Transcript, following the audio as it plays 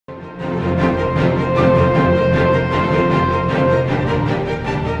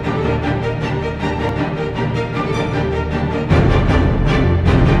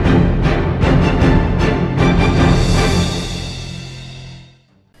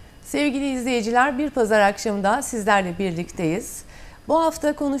Sevgili izleyiciler, bir pazar akşamında sizlerle birlikteyiz. Bu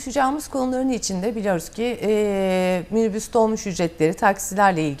hafta konuşacağımız konuların içinde biliyoruz ki minibüs dolmuş ücretleri,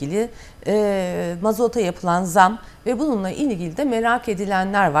 taksilerle ilgili mazota yapılan zam ve bununla ilgili de merak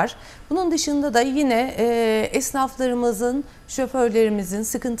edilenler var. Bunun dışında da yine esnaflarımızın, şoförlerimizin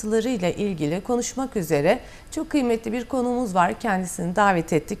sıkıntılarıyla ilgili konuşmak üzere çok kıymetli bir konuğumuz var. Kendisini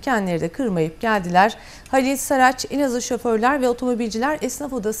davet ettik. Kendileri de kırmayıp geldiler. HALİL, SARAÇ, ELAZİÐ Şoförler ve Otomobilciler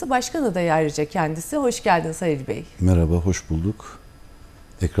Esnaf Odası Başkan Adayı ayrıca kendisi. Hoş geldiniz Halil Bey. Merhaba, hoş bulduk.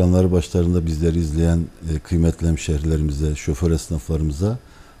 Ekranları başlarında bizleri izleyen kıymetli hemşehrilerimize, şoför esnaflarımıza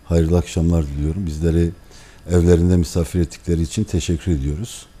hayırlı akşamlar diliyorum. Bizleri evlerinde misafir ettikleri için teşekkür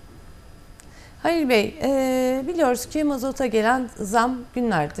ediyoruz. Halil Bey, biliyoruz ki mazota gelen zam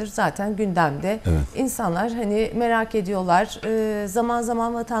günlerdir zaten gündemde. Evet. İnsanlar hani merak ediyorlar. Zaman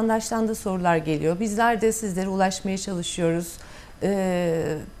zaman vatandaştan da sorular geliyor. Bizler de sizlere ulaşmaya çalışıyoruz.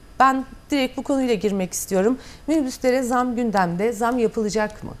 Ben direkt bu konuyla girmek istiyorum. Minibüslere zam gündemde, zam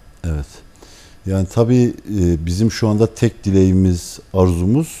yapılacak mı? Evet. Yani tabii bizim şu anda tek dileğimiz,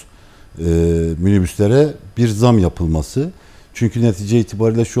 arzumuz minibüslere bir zam yapılması. Çünkü netice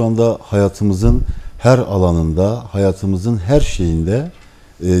itibariyle şu anda hayatımızın her alanında, hayatımızın her şeyinde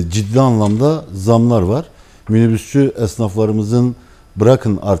ciddi anlamda zamlar var. Minibüsçü esnaflarımızın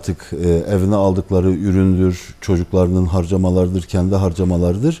bırakın artık evine aldıkları üründür, çocuklarının harcamalarıdır, kendi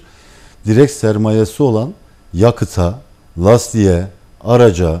harcamalarıdır. Direkt sermayesi olan yakıta, lastiğe,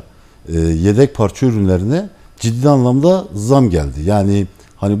 araca, yedek parça ürünlerine ciddi anlamda zam geldi. Yani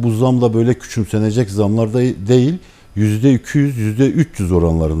hani bu zam da böyle küçümsenecek zamlar da değil, %200, %300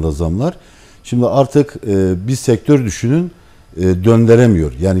 oranlarında zamlar. Şimdi artık bir sektör düşünün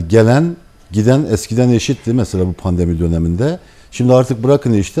döndüremiyor. Yani gelen giden eskiden eşitti mesela bu pandemi döneminde. Şimdi artık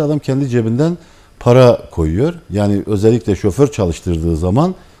bırakın işte adam kendi cebinden para koyuyor. Yani özellikle şoför çalıştırdığı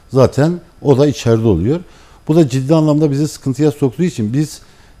zaman zaten o da içeride oluyor. Bu da ciddi anlamda bizi sıkıntıya soktuğu için biz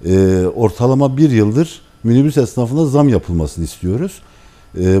ortalama bir yıldır minibüs esnafına zam yapılmasını istiyoruz.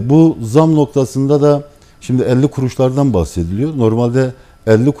 Bu zam noktasında da şimdi 50 kuruşlardan bahsediliyor. Normalde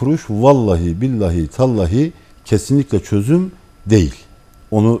 50 kuruş vallahi billahi tallahi kesinlikle çözüm değil.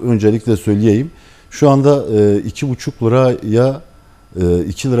 Onu öncelikle söyleyeyim. Şu anda 2,5 liraya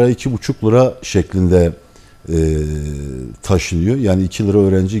 2 lira 2,5 lira şeklinde taşınıyor. Yani 2 lira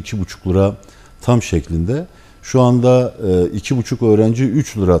öğrenci 2,5 lira tam şeklinde. Şu anda 2,5 öğrenci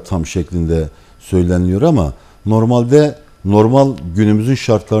 3 lira tam şeklinde söyleniliyor ama normalde normal günümüzün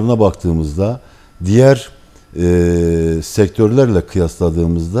şartlarına baktığımızda diğer sektörlerle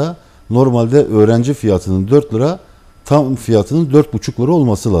kıyasladığımızda normalde öğrenci fiyatının 4 lira tam fiyatının 4,5 lira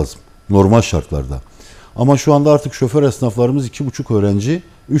olması lazım normal şartlarda. Ama şu anda artık şoför esnaflarımız 2,5 öğrenci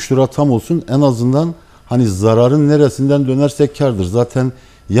 3 lira tam olsun en azından hani zararın neresinden dönersek kârdır. Zaten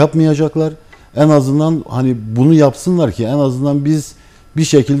yapmayacaklar. En azından hani bunu yapsınlar ki en azından biz bir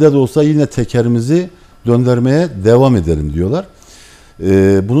şekilde de olsa yine tekerimizi döndürmeye devam edelim diyorlar.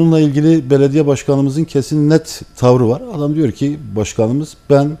 Bununla ilgili belediye başkanımızın kesin net tavrı var. Adam diyor ki başkanımız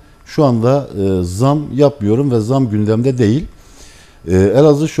ben şu anda zam yapmıyorum ve zam gündemde değil.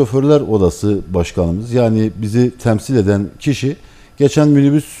 Elazığ Şoförler Odası Başkanımız yani bizi temsil eden kişi geçen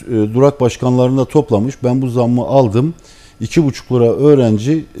minibüs durak başkanlarına toplamış. Ben bu zammı aldım. 2,5 lira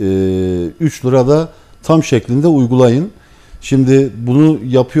öğrenci 3 lira da tam şeklinde uygulayın. Şimdi bunu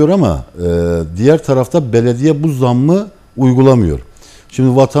yapıyor ama diğer tarafta belediye bu zammı uygulamıyor.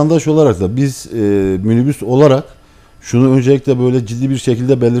 Şimdi vatandaş olarak da biz minibüs olarak şunu öncelikle böyle ciddi bir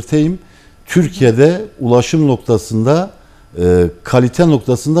şekilde belirteyim. Türkiye'de ulaşım noktasında kalite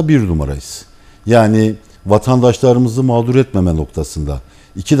noktasında bir numarayız. Yani vatandaşlarımızı mağdur etmeme noktasında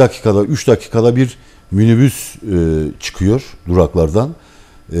 2 dakikada 3 dakikada bir minibüs çıkıyor duraklardan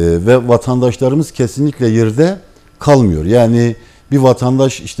ve vatandaşlarımız kesinlikle yerde kalmıyor. Yani bir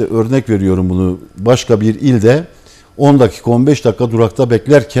vatandaş işte örnek veriyorum bunu başka bir ilde 10 dakika 15 dakika durakta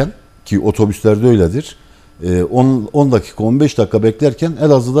beklerken ki otobüslerde öyledir 10 dakika 15 dakika beklerken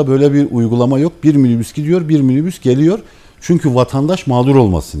Elazığ'da böyle bir uygulama yok. Bir minibüs gidiyor bir minibüs geliyor. Çünkü vatandaş mağdur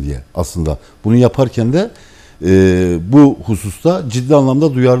olmasın diye aslında. Bunu yaparken de bu hususta ciddi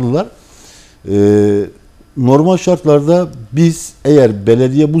anlamda duyarlılar. Normal şartlarda biz eğer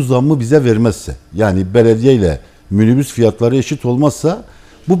belediye bu zammı bize vermezse yani belediye ile minibüs fiyatları eşit olmazsa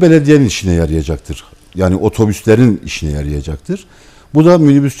bu belediyenin işine yarayacaktır. Yani otobüslerin işine yarayacaktır. Bu da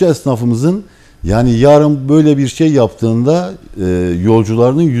minibüsçü esnafımızın yani yarın böyle bir şey yaptığında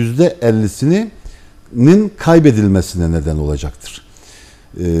yolcularının %50'sinin kaybedilmesine neden olacaktır.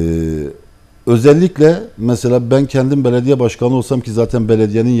 özellikle mesela ben kendim belediye başkanı olsam ki zaten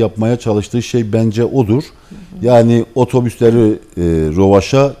belediyenin yapmaya çalıştığı şey bence odur. Yani otobüsleri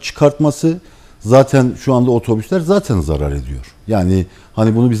rovaşa çıkartması. Zaten şu anda otobüsler zaten zarar ediyor. Yani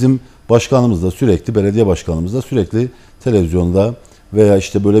hani bunu bizim başkanımız da sürekli, belediye başkanımız da sürekli televizyonda veya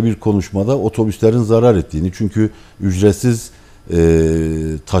işte böyle bir konuşmada otobüslerin zarar ettiğini, çünkü ücretsiz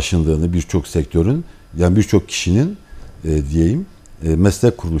taşındığını birçok sektörün, yani birçok kişinin diyeyim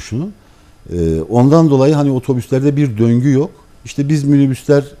meslek kuruluşunun, ondan dolayı hani otobüslerde bir döngü yok. İşte biz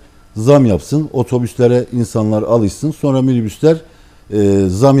minibüsler zam yapsın, otobüslere insanlar alışsın, sonra minibüsler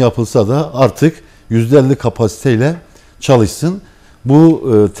zam yapılsa da artık %50 kapasiteyle çalışsın. Bu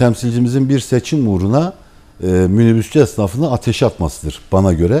temsilcimizin bir seçim uğruna minibüsçü esnafını ateşe atmasıdır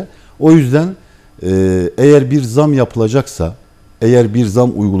bana göre. O yüzden eğer bir zam yapılacaksa, eğer bir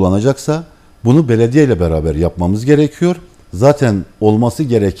zam uygulanacaksa bunu belediye ile beraber yapmamız gerekiyor. Zaten olması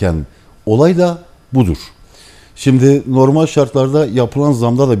gereken olay da budur. Şimdi normal şartlarda yapılan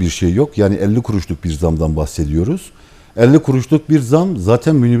zamda da bir şey yok. Yani 50 kuruşluk bir zamdan bahsediyoruz. 50 kuruşluk bir zam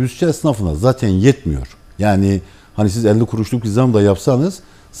zaten minibüsçü esnafına zaten yetmiyor. Yani hani siz 50 kuruşluk bir zam da yapsanız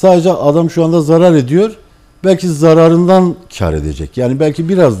sadece adam şu anda zarar ediyor. Belki zararından kar edecek. Yani belki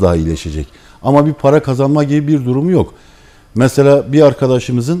biraz daha iyileşecek. Ama bir para kazanma gibi bir durumu yok. Mesela bir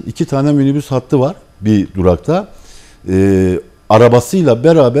arkadaşımızın 2 tane minibüs hattı var bir durakta. Arabasıyla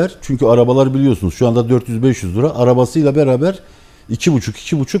beraber, çünkü arabalar biliyorsunuz şu anda 400-500 lira, arabasıyla beraber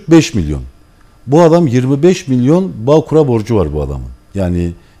 2,5 milyon. Bu adam 25 milyon Bağkur'a borcu var bu adamın.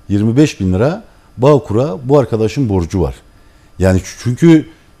 Yani 25 bin lira Bağkur'a bu arkadaşın borcu var. Yani çünkü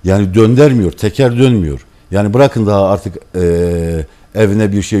yani döndürmüyor, teker dönmüyor. Yani bırakın daha artık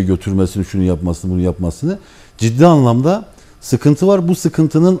evine bir şey götürmesini, şunu yapmasını, bunu yapmasını. Ciddi anlamda sıkıntı var. Bu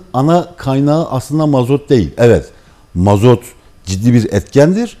sıkıntının ana kaynağı aslında mazot değil. Evet, mazot ciddi bir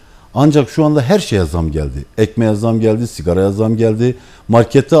etkendir. Ancak şu anda her şeye zam geldi. Ekmeğe zam geldi, sigaraya zam geldi.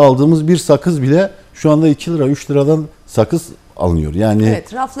 Markette aldığımız bir sakız bile şu anda 2 lira, 3 liradan sakız alınıyor. Yani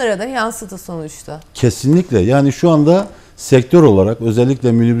evet, raflara da yansıdı sonuçta. Kesinlikle. Yani şu anda sektör olarak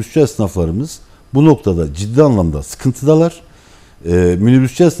özellikle minibüsçü esnaflarımız bu noktada ciddi anlamda sıkıntıdalar.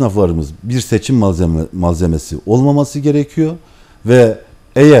 Minibüsçü esnaflarımız bir seçim malzemesi olmaması gerekiyor ve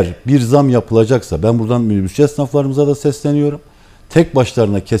eğer bir zam yapılacaksa, ben buradan minibüsçü esnaflarımıza da sesleniyorum. Tek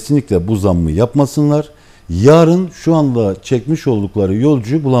başlarına kesinlikle bu zammı yapmasınlar. Yarın şu anda çekmiş oldukları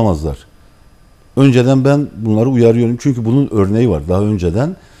yolcuyu bulamazlar. Önceden ben bunları uyarıyorum. Çünkü bunun örneği var. Daha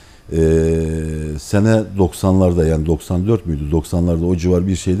önceden sene 90'larda, yani 94 müydü? 90'larda o civar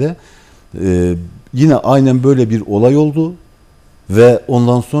bir şeyde yine aynen böyle bir olay oldu. Ve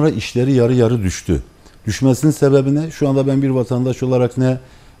ondan sonra işleri yarı yarı düştü. Düşmesinin sebebi ne? Şu anda ben bir vatandaş olarak ne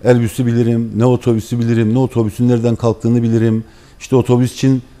elbüsü bilirim, ne otobüsü bilirim, ne otobüsün nereden kalktığını bilirim. İşte otobüs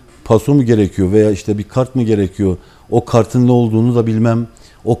için paso mu gerekiyor veya işte bir kart mı gerekiyor? O kartın ne olduğunu da bilmem.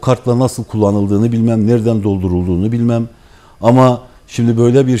 O kartla nasıl kullanıldığını bilmem. Nereden doldurulduğunu bilmem. Ama şimdi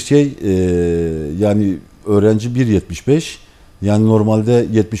böyle bir şey yani öğrenci 1,75, yani normalde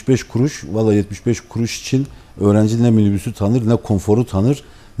 75 kuruş, valla 75 kuruş için öğrenci ne minibüsü tanır, ne konforu tanır,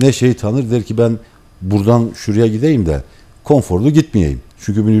 ne şeyi tanır. Der ki ben buradan şuraya gideyim de konforlu gitmeyeyim.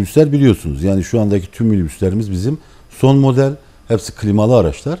 Çünkü minibüsler biliyorsunuz, yani şu andaki tüm minibüslerimiz bizim son model, hepsi klimalı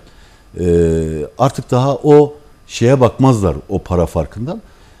araçlar. Artık daha o şeye bakmazlar, o para farkından.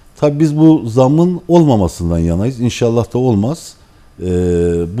 Tabii biz bu zammın olmamasından yanayız. İnşallah da olmaz.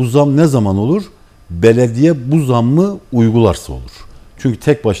 Bu zam ne zaman olur? Belediye bu zammı uygularsa olur. Çünkü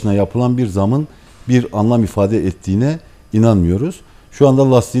tek başına yapılan bir zamın bir anlam ifade ettiğine inanmıyoruz. Şu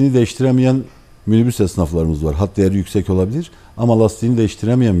anda lastiğini değiştiremeyen minibüs esnaflarımız var. Hat değeri yüksek olabilir ama lastiğini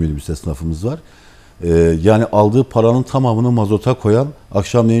değiştiremeyen minibüs esnafımız var. Yani aldığı paranın tamamını mazota koyan,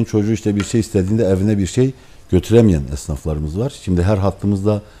 akşamleyin çocuğu işte bir şey istediğinde evine bir şey götüremeyen esnaflarımız var. Şimdi her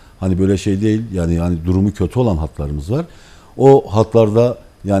hattımızda hani böyle şey değil, yani durumu kötü olan hatlarımız var. O hatlarda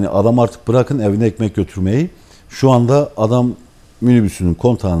yani adam artık bırakın evine ekmek götürmeyi, şu anda adam minibüsünün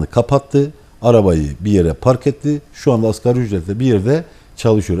kontağını kapattı, arabayı bir yere park etti. Şu anda asgari ücretle bir yerde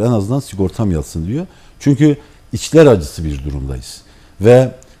çalışıyor. En azından sigortam yatsın diyor. Çünkü içler acısı bir durumdayız.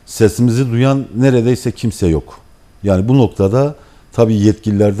 Ve sesimizi duyan neredeyse kimse yok. Yani bu noktada tabii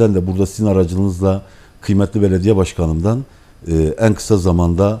yetkililerden de, burada sizin aracılığınızla kıymetli belediye başkanımdan en kısa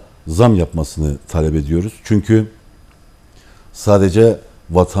zamanda zam yapmasını talep ediyoruz. Çünkü sadece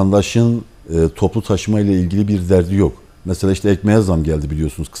vatandaşın toplu taşıma ile ilgili bir derdi yok. Mesela işte ekmeğe zam geldi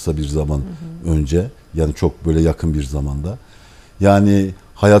biliyorsunuz kısa bir zaman önce. Yani çok böyle yakın bir zamanda. Yani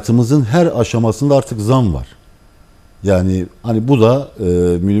hayatımızın her aşamasında artık zam var. Yani hani bu da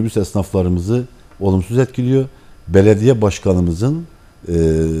minibüs esnaflarımızı olumsuz etkiliyor. Belediye başkanımızın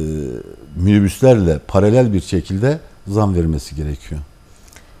minibüslerle paralel bir şekilde zam vermesi gerekiyor.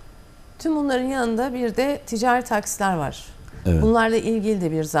 Tüm bunların yanında bir de ticari taksiler var. Evet. Bunlarla ilgili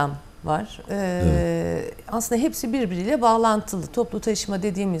de bir zam var. Evet. Aslında hepsi birbiriyle bağlantılı. Toplu taşıma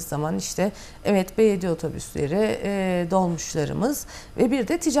dediğimiz zaman işte evet belediye otobüsleri, dolmuşlarımız ve bir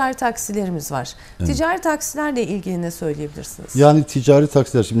de ticari taksilerimiz var. Evet. Ticari taksilerle ilgili ne söyleyebilirsiniz? Yani ticari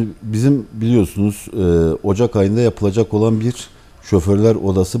taksiler şimdi bizim biliyorsunuz Ocak ayında yapılacak olan bir şoförler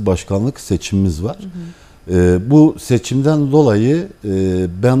odası başkanlık seçimimiz var. Hı hı. Bu seçimden dolayı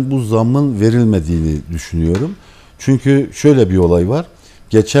ben bu zammın verilmediğini düşünüyorum. Çünkü şöyle bir olay var.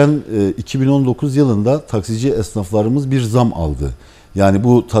 Geçen 2019 yılında taksici esnaflarımız bir zam aldı. Yani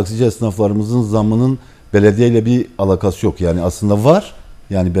bu taksici esnaflarımızın zammının belediyeyle bir alakası yok. Yani aslında var.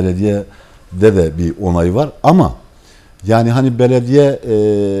 Yani belediyede de bir onay var. Ama yani hani belediye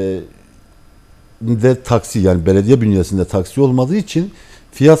de taksi, yani belediye bünyesinde taksi olmadığı için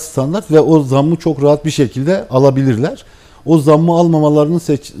fiyat standart ve o zammı çok rahat bir şekilde alabilirler. O zammı almamalarının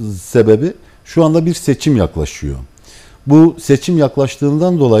sebebi şu anda bir seçim yaklaşıyor. Bu seçim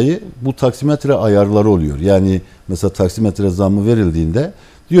yaklaştığından dolayı bu taksimetre ayarları oluyor. Yani mesela taksimetre zammı verildiğinde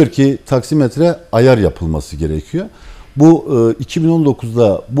diyor ki taksimetre ayar yapılması gerekiyor. Bu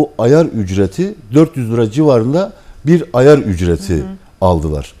 2019'da bu ayar ücreti 400 lira civarında bir ayar ücreti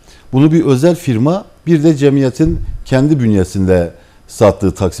aldılar. Bunu bir özel firma, bir de cemiyetin kendi bünyesinde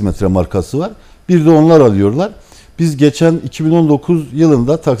sattığı taksimetre markası var. Bir de onlar alıyorlar. Biz geçen 2019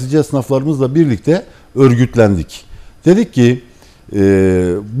 yılında taksici esnaflarımızla birlikte örgütlendik. Dedik ki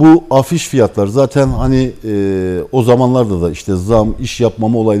bu afiş fiyatlar zaten hani o zamanlarda da işte zam, iş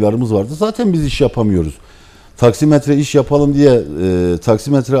yapmama olaylarımız vardı. Zaten biz iş yapamıyoruz. Taksimetre iş yapalım diye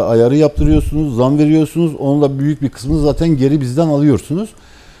taksimetre ayarı yaptırıyorsunuz, zam veriyorsunuz. Onun da büyük bir kısmını zaten geri bizden alıyorsunuz.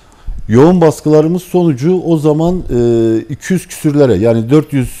 Yoğun baskılarımız sonucu o zaman 200 küsürlere, yani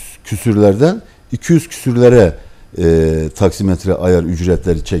 400 küsürlerden 200 küsürlere taksimetre ayar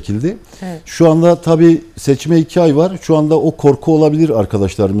ücretleri çekildi. Evet. Şu anda tabii seçime 2 ay var. Şu anda o korku olabilir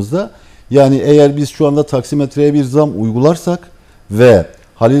arkadaşlarımızda. Yani eğer biz şu anda taksimetreye bir zam uygularsak ve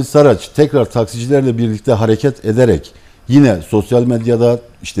Halil Saraç tekrar taksicilerle birlikte hareket ederek yine sosyal medyada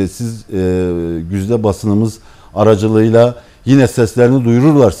işte siz güzde basınımız aracılığıyla yine seslerini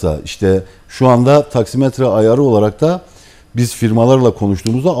duyururlarsa, işte şu anda taksimetre ayarı olarak da biz firmalarla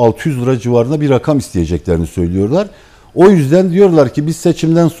konuştuğumuzda 600 lira civarında bir rakam isteyeceklerini söylüyorlar. O yüzden diyorlar ki biz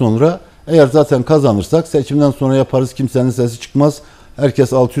seçimden sonra, eğer zaten kazanırsak seçimden sonra yaparız, kimsenin sesi çıkmaz.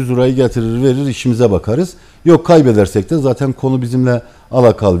 Herkes 600 lirayı getirir verir, işimize bakarız. Yok, kaybedersek de zaten konu bizimle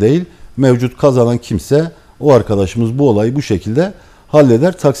alakalı değil. Mevcut kazanan kimse, o arkadaşımız bu olayı bu şekilde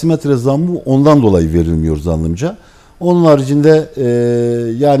halleder. Taksimetre zammı ondan dolayı verilmiyor zannımca. Onun haricinde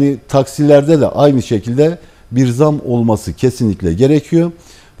yani taksilerde de aynı şekilde bir zam olması kesinlikle gerekiyor.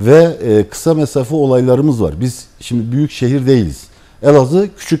 Ve kısa mesafe olaylarımız var. Biz şimdi büyük şehir değiliz. Elazığ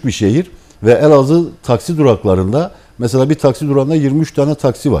küçük bir şehir ve Elazığ taksi duraklarında mesela bir taksi durağında 23 tane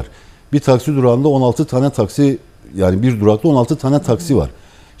taksi var. Bir taksi durağında 16 tane taksi, yani bir durakta 16 tane taksi var.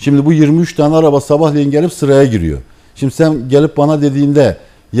 Şimdi bu 23 tane araba sabahleyin gelip sıraya giriyor. Şimdi sen gelip bana dediğinde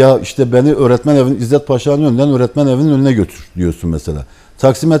ya işte beni öğretmen evinin, İzzet Paşa'nın önünden öğretmen evinin önüne götür diyorsun mesela.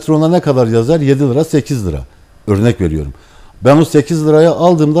 Taksimetre ona ne kadar yazar? 7 lira, 8 lira. Örnek veriyorum. Ben o 8 liraya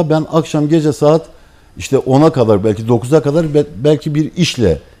aldığımda ben akşam gece saat işte 10'a kadar, belki 9'a kadar belki bir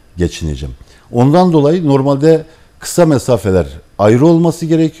işle geçineceğim. Ondan dolayı normalde kısa mesafeler ayrı olması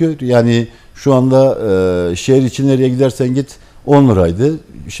gerekiyor. Yani şu anda şehir için nereye gidersen git 10 liraydı.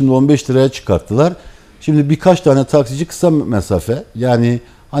 Şimdi 15 liraya çıkarttılar. Şimdi birkaç tane taksici kısa mesafe, yani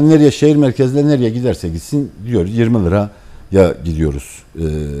hani nereye, şehir merkezine nereye giderse gitsin diyor, 20 liraya gidiyoruz.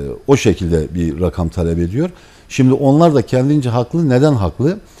 O şekilde bir rakam talep ediyor. Şimdi onlar da kendince haklı. Neden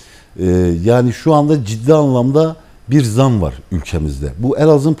haklı? Yani şu anda ciddi anlamda bir zam var ülkemizde. Bu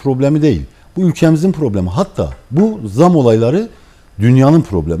Elazığ'ın problemi değil. Bu ülkemizin problemi. Hatta bu zam olayları dünyanın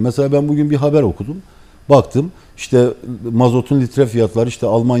problemi. Mesela ben bugün bir haber okudum. Baktım işte mazotun litre fiyatları işte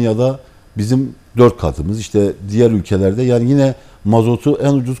Almanya'da bizim 4 katımız, işte diğer ülkelerde, yani yine mazotu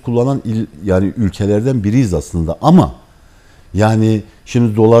en ucuz kullanan yani ülkelerden biriyiz aslında. Ama yani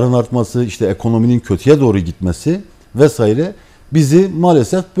şimdi doların artması, işte ekonominin kötüye doğru gitmesi vesaire bizi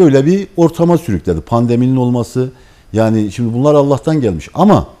maalesef böyle bir ortama sürükledi. Pandeminin olması, yani şimdi bunlar Allah'tan gelmiş.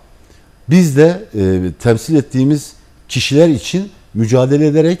 Ama biz de temsil ettiğimiz kişiler için mücadele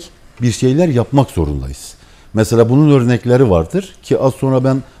ederek bir şeyler yapmak zorundayız. Mesela bunun örnekleri vardır ki az sonra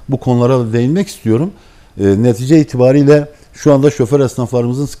ben bu konulara da değinmek istiyorum. Netice itibariyle şu anda şoför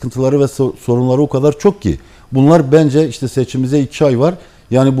esnaflarımızın sıkıntıları ve sorunları o kadar çok ki bunlar bence işte seçimimize 2 ay var.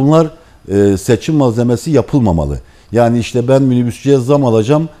 Yani bunlar seçim malzemesi yapılmamalı. Yani işte ben minibüsçüye zam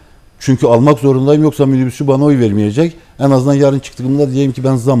alacağım çünkü almak zorundayım, yoksa minibüsçü bana oy vermeyecek. En azından yarın çıktığımda diyeyim ki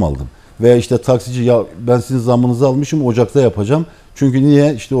ben zam aldım. Veya işte taksici, ya ben sizin zammınızı almışım, Ocak'ta yapacağım. Çünkü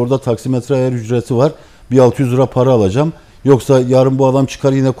niye? İşte orada taksimetre ayar ücreti var. Bir 600 lira para alacağım. Yoksa yarın bu adam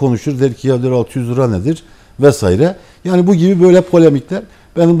çıkar yine konuşur. Der ki ya der 600 lira nedir? Vesaire. Yani bu gibi böyle polemikler.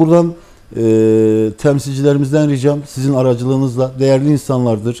 Benim buradan temsilcilerimizden ricam, sizin aracılığınızla, değerli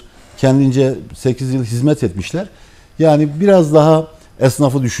insanlardır. Kendince 8 yıl hizmet etmişler. Yani biraz daha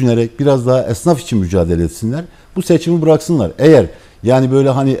esnafı düşünerek, biraz daha esnaf için mücadele etsinler. Bu seçimi bıraksınlar. Eğer yani böyle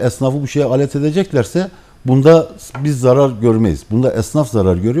hani esnafı bu şeye alet edeceklerse bunda biz zarar görmeyiz. Bunda esnaf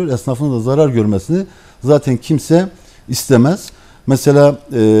zarar görüyor. Esnafın da zarar görmesini zaten kimse istemez. Mesela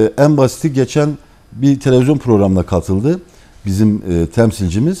en basiti, geçen bir televizyon programına katıldı bizim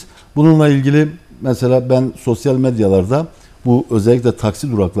temsilcimiz. Bununla ilgili mesela ben sosyal medyalarda bu özellikle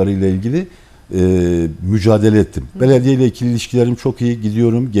taksi durakları ile ilgili mücadele ettim. Belediye ile ikili ilişkilerim çok iyi,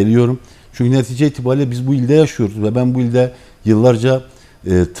 gidiyorum, geliyorum. Çünkü netice itibariyle biz bu ilde yaşıyoruz ve ben bu ilde yıllarca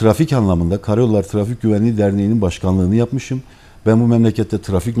trafik anlamında Karayolları Trafik Güvenliği Derneği'nin başkanlığını yapmışım. Ben bu memlekette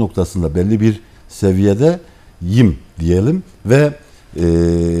trafik noktasında belli bir seviyedeyim diyelim ve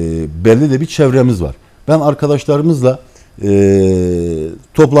belli de bir çevremiz var. Ben arkadaşlarımızla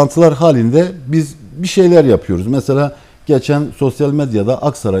toplantılar halinde biz bir şeyler yapıyoruz. Mesela geçen sosyal medyada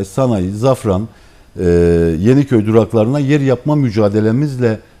Aksaray, Sanayi, Zafran, Yeniköy duraklarına yer yapma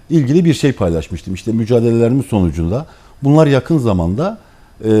mücadelemizle ilgili bir şey paylaşmıştım. İşte mücadelelerimiz sonucunda bunlar yakın zamanda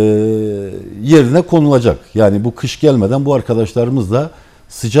yerine konulacak. Yani bu kış gelmeden bu arkadaşlarımızla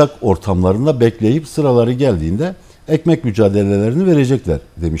sıcak ortamlarında bekleyip sıraları geldiğinde ekmek mücadelelerini verecekler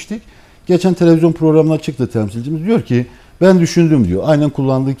demiştik. Geçen televizyon programına çıktı temsilcimiz, diyor ki ben düşündüm diyor. Aynen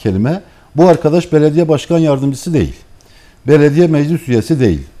kullandığı kelime, bu arkadaş belediye başkan yardımcısı değil. Belediye meclis üyesi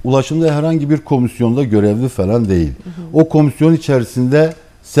değil. Ulaşımda herhangi bir komisyonda görevli falan değil. O komisyon içerisinde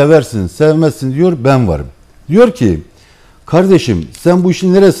seversin, sevmezsin diyor, ben varım. Diyor ki kardeşim sen bu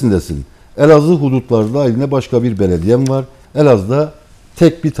işin neresindesin? Elazığ hudutları dahilinde başka bir belediyem var. Elazığ'da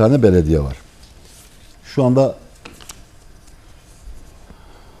tek bir tane belediye var. Şu anda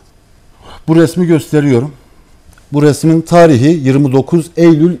bu resmi gösteriyorum. Bu resmin tarihi 29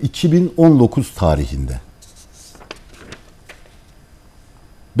 Eylül 2019 tarihinde.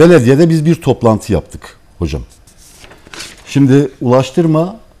 Belediyede biz bir toplantı yaptık hocam. Şimdi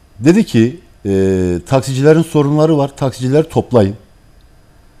Ulaştırma dedi ki taksicilerin sorunları var. Taksicileri toplayın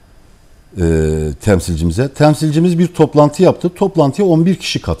temsilcimize. Temsilcimiz bir toplantı yaptı. Toplantıya 11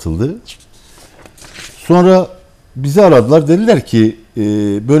 kişi katıldı. Sonra bizi aradılar. Dediler ki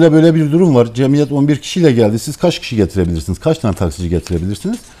böyle böyle bir durum var. Cemiyet 11 kişiyle geldi. Siz kaç kişi getirebilirsiniz? Kaç tane taksici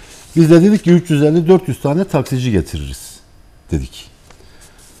getirebilirsiniz? Biz de dedik ki 350-400 tane taksici getiririz dedik.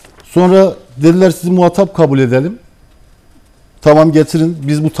 Sonra dediler sizi muhatap kabul edelim. Tamam getirin,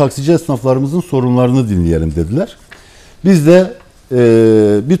 biz bu taksici esnaflarımızın sorunlarını dinleyelim dediler. Biz de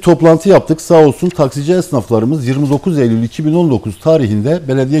bir toplantı yaptık. Sağ olsun taksici esnaflarımız 29 Eylül 2019 tarihinde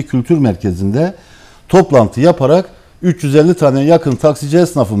Belediye Kültür Merkezi'nde toplantı yaparak 350 tane yakın taksici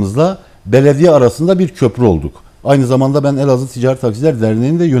esnafımızla belediye arasında bir köprü olduk. Aynı zamanda ben Elazığ Ticaret Taksiciler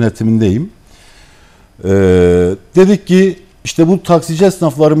Derneği'nin de yönetimindeyim. Dedik ki işte bu taksici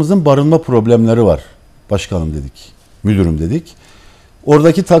esnaflarımızın barınma problemleri var. Başkanım dedik, müdürüm dedik.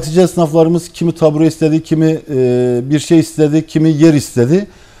 Oradaki taksici esnaflarımız kimi tabure istedi, kimi bir şey istedi, kimi yer istedi.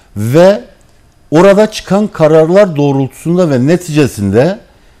 Ve orada çıkan kararlar doğrultusunda ve neticesinde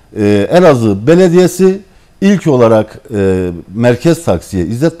Elazığ Belediyesi ilk olarak merkez taksiye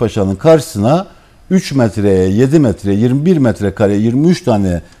İzzet Paşa'nın karşısına 3 metreye, 7 metre, 21 metrekare, 23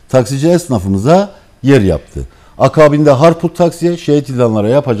 tane taksici esnafımıza yer yaptı. Akabinde Harput taksiye, şehit ilanlara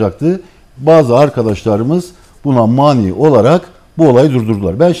yapacaktı. Bazı arkadaşlarımız buna mani olarak bu olayı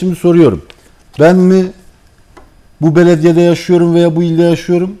durdurdular. Ben şimdi soruyorum. Ben mi bu belediyede yaşıyorum veya bu ilde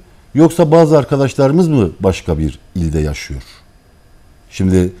yaşıyorum? Yoksa bazı arkadaşlarımız mı başka bir ilde yaşıyor?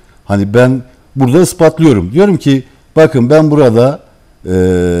 Şimdi hani ben burada ispatlıyorum. Diyorum ki bakın ben burada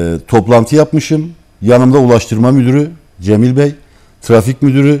toplantı yapmışım. Yanımda Ulaştırma Müdürü Cemil Bey, Trafik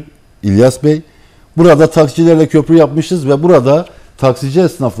Müdürü İlyas Bey. Burada taksicilerle köprü yapmışız ve burada taksici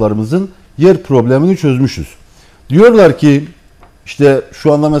esnaflarımızın yer problemini çözmüşüz. Diyorlar ki işte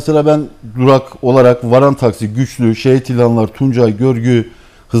şu anda mesela ben durak olarak Varan Taksi, Güçlü, Şehit İlanlar, Tuncay, Görgü,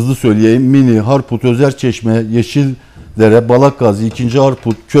 hızlı söyleyeyim, Mini, Harput, Özerçeşme, Yeşildere, Balakgazi, 2.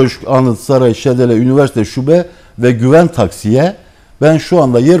 Harput, Köşk, Anıt, Saray, Şedele, Üniversite Şube ve Güven Taksi'ye ben şu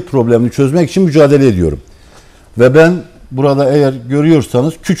anda yer problemini çözmek için mücadele ediyorum. Ve ben burada eğer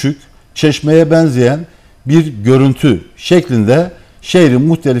görüyorsanız küçük, çeşmeye benzeyen bir görüntü şeklinde şehrin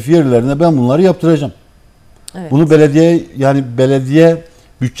muhtelif yerlerine ben bunları yaptıracağım. Evet. Bunu belediye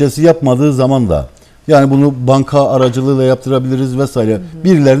bütçesi yapmadığı zaman da yani bunu banka aracılığıyla yaptırabiliriz vesaire.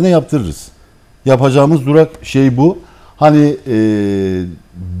 Birilerine yaptırırız. Yapacağımız durak şey bu. Hani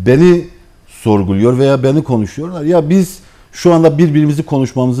beni sorguluyor veya beni konuşuyorlar. Ya biz şu anda birbirimizi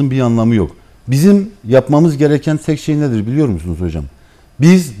konuşmamızın bir anlamı yok. Bizim yapmamız gereken tek şey nedir biliyor musunuz hocam?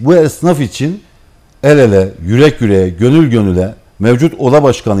 Biz bu esnaf için el ele, yürek yüreğe, gönül gönüle mevcut oda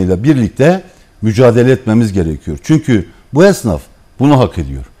başkanıyla birlikte mücadele etmemiz gerekiyor. Çünkü bu esnaf bunu hak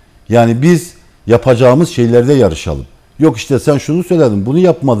ediyor. Yani biz yapacağımız şeylerde yarışalım. Yok işte sen şunu söyledin, bunu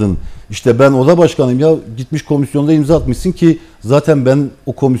yapmadın. İşte ben oda başkanıyım ya, gitmiş komisyonda imza atmışsın ki zaten ben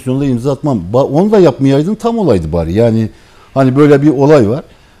o komisyonda imza atmam. Onu da yapmayaydın, tam olaydı bari. Yani hani böyle bir olay var.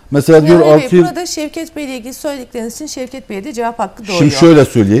 Mesela diyor 6 yıl... Burada Şevket Bey ile ilgili söyledikleriniz için Şevket Bey'e de cevap hakkı doğuyor. Şimdi şöyle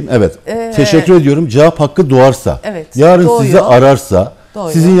söyleyeyim. Evet. Teşekkür ediyorum. Cevap hakkı doğarsa, yarın doğuyor, sizi ararsa,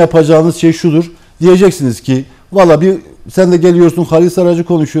 sizin yapacağınız şey şudur. Diyeceksiniz ki valla sen de geliyorsun Halil Saracı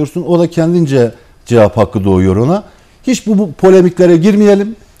konuşuyorsun. O da kendince cevap hakkı doğuyor ona. Hiç bu polemiklere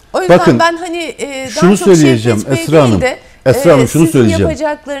girmeyelim. O yüzden bakın, ben hani şunu söyleyeceğim Esra Hanım. Esra Hanım şunu söyleyeceğim.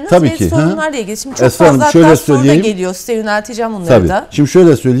 Yapacaklarınız tabii ve ki, sorunlarla ilgili. Şimdi çok Esra Hanım, fazla şöyle hatta soru da söyleyeyim. geliyor. Size yönelteceğim bunları Tabii. da. Şimdi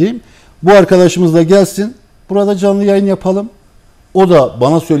şöyle söyleyeyim. Bu arkadaşımız da gelsin. Burada canlı yayın yapalım. O da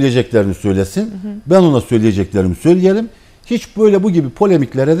bana söyleyeceklerini söylesin. Ben ona söyleyeceklerimi söyleyelim. Hiç böyle bu gibi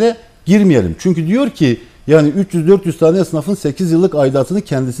polemiklere de girmeyelim. Çünkü diyor ki yani 300-400 tane esnafın 8 yıllık aidatını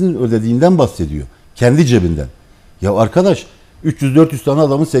kendisinin ödediğinden bahsediyor. Kendi cebinden. Ya arkadaş 300-400 tane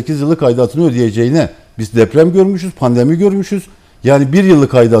adamın 8 yıllık aidatını ödeyeceğine biz deprem görmüşüz, pandemi görmüşüz. Yani 1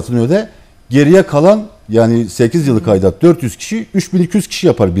 yıllık aidatını öde. Geriye kalan yani 8 yıllık aidat 400 kişi 3200 kişi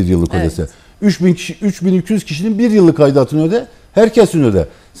yapar 1 yıllık ödese. 3200 kişinin 1 yıllık aidatını öde. Herkesin öde.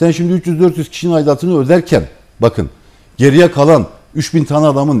 Sen şimdi 300-400 kişinin aidatını öderken bakın geriye kalan 3000 tane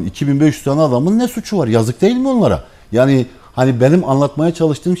adamın, 2500 tane adamın ne suçu var? Yazık değil mi onlara? Yani hani benim anlatmaya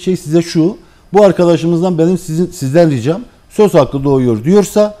çalıştığım şey size şu. Bu arkadaşımızdan benim sizden ricam söz hakkı doğuyor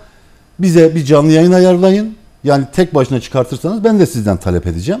diyorsa bize bir canlı yayın ayarlayın. Yani tek başına çıkartırsanız ben de sizden talep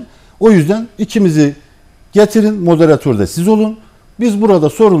edeceğim. O yüzden ikimizi getirin, moderatör de siz olun. Biz burada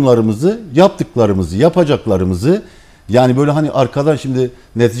sorunlarımızı, yaptıklarımızı, yapacaklarımızı yani böyle hani arkadan şimdi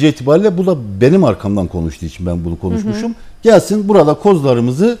netice itibariyle bu da benim arkamdan konuştuğu için ben bunu konuşmuşum. Gelsin burada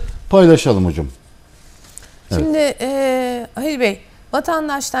kozlarımızı paylaşalım hocam. Evet. Şimdi Halil Bey,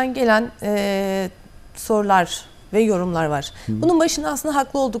 vatandaştan gelen sorular ve yorumlar var. Bunun başında aslında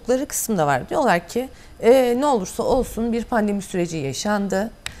haklı oldukları kısım da var. Diyorlar ki ne olursa olsun bir pandemi süreci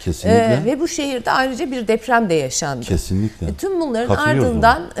yaşandı. Kesinlikle. Ve bu şehirde ayrıca bir deprem de yaşandı. Kesinlikle. Tüm bunların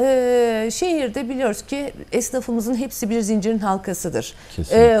ardından şehirde biliyoruz ki esnafımızın hepsi bir zincirin halkasıdır.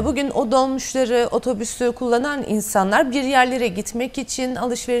 Bugün o dolmuşları, otobüsü kullanan insanlar bir yerlere gitmek için,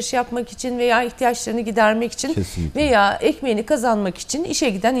 alışveriş yapmak için veya ihtiyaçlarını gidermek için veya ekmeğini kazanmak için işe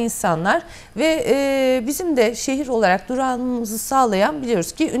giden insanlar ve bizim de şehir olarak durağımızı sağlayan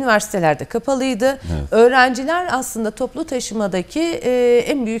biliyoruz ki üniversitelerde kapalıydı. Evet. Öğrenciler aslında toplu taşımadaki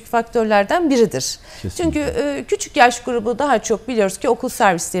en büyük faktörlerden biridir. Kesinlikle. Çünkü küçük yaş grubu daha çok biliyoruz ki okul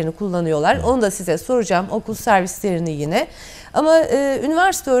servislerini kullanıyorlar. Evet. Onu da size soracağım, okul servislerini yine. Ama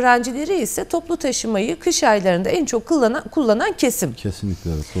üniversite öğrencileri ise toplu taşımayı kış aylarında en çok kullanan kesim.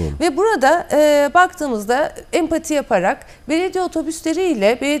 Kesinlikle evet, doğru. Ve burada baktığımızda empati yaparak belediye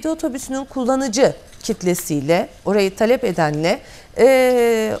otobüsleriyle, belediye otobüsünün kullanıcı kitlesiyle, orayı talep edenle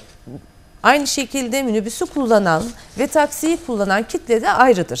aynı şekilde minibüsü kullanan ve taksiyi kullanan kitle de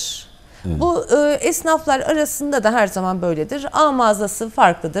ayrıdır. Evet. Bu esnaflar arasında da her zaman böyledir. A mağazası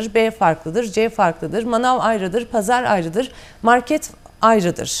farklıdır, B farklıdır, C farklıdır, manav ayrıdır, pazar ayrıdır, market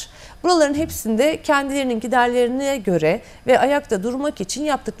ayrıdır. Buraların hepsinde kendilerinin giderlerine göre ve ayakta durmak için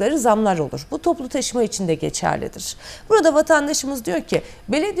yaptıkları zamlar olur. Bu toplu taşıma için de geçerlidir. Burada vatandaşımız diyor ki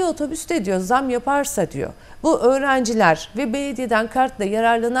belediye otobüste diyor zam yaparsa diyor bu öğrenciler ve belediyeden kartla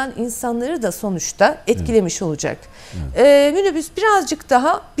yararlanan insanları da sonuçta etkilemiş olacak. Evet. Minibüs birazcık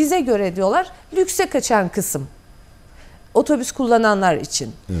daha bize göre diyorlar lükse kaçan kısım. Otobüs kullananlar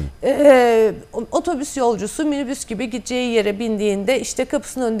için. Evet. Otobüs yolcusu minibüs gibi gideceği yere bindiğinde işte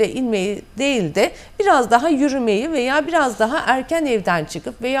kapısının önünde inmeyi değil de biraz daha yürümeyi veya biraz daha erken evden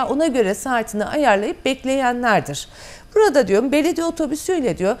çıkıp veya ona göre saatini ayarlayıp bekleyenlerdir. Burada diyorum belediye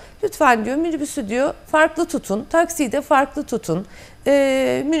otobüsüyle diyor lütfen diyor minibüsü diyor farklı tutun, taksiyi de farklı tutun.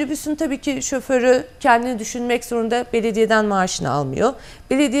 Minibüsün tabii ki şoförü kendini düşünmek zorunda, belediyeden maaşını almıyor.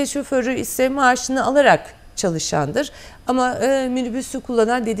 Belediye şoförü ise maaşını alarak çalışandır. Ama minibüsü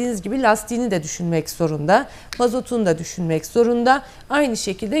kullanan dediğiniz gibi lastiğini de düşünmek zorunda. Mazotunu da düşünmek zorunda. Aynı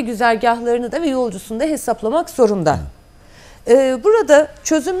şekilde güzergahlarını da ve yolcusunu da hesaplamak zorunda. Burada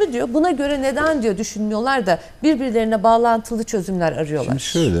çözümü diyor. Buna göre neden diyor düşünmüyorlar da birbirlerine bağlantılı çözümler arıyorlar. Şimdi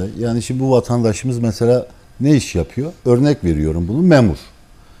şöyle, yani şimdi bu vatandaşımız mesela ne iş yapıyor? Örnek veriyorum bunu, memur.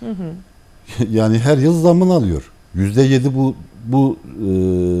 Yani her yıl zammını alıyor. %7 bu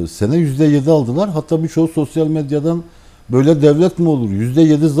sene %7 aldılar. Hatta birçoğu sosyal medyadan böyle devlet mi olur,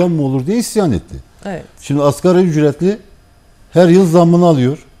 %7 zam mı olur diye isyan etti. Evet. Şimdi asgari ücretli her yıl zammını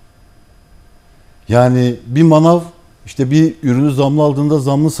alıyor. Yani bir manav işte bir ürünü zamlı aldığında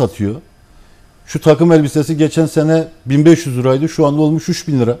zamlı satıyor. Şu takım elbisesi geçen sene 1500 liraydı. Şu anda olmuş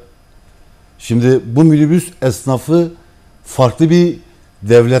 3000 lira. Şimdi bu minibüs esnafı farklı bir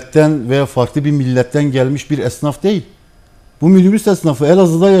devletten veya farklı bir milletten gelmiş bir esnaf değil. Bu minibüs esnafı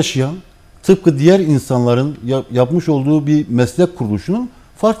Elazığ'da yaşayan, tıpkı diğer insanların yapmış olduğu bir meslek kuruluşunun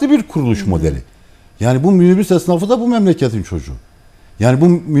farklı bir kuruluş modeli. Yani bu minibüs esnafı da bu memleketin çocuğu. Yani bu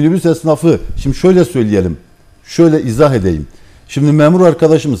minibüs esnafı, şimdi şöyle söyleyelim, şöyle izah edeyim. Şimdi memur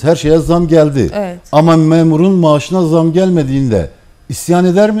arkadaşımız her şeye zam geldi. Evet. Ama memurun maaşına zam gelmediğinde isyan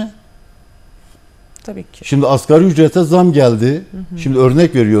eder mi? Tabii ki. Şimdi asgari ücrete zam geldi. Şimdi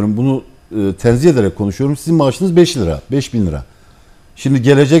örnek veriyorum, bunu tenzih ederek konuşuyorum. Sizin maaşınız 5 lira, 5000 lira. Şimdi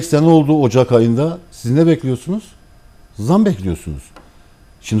gelecek sene oldu Ocak ayında. Siz ne bekliyorsunuz? Zam bekliyorsunuz.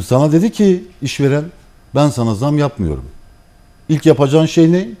 Şimdi sana dedi ki işveren, ben sana zam yapmıyorum. İlk yapacağın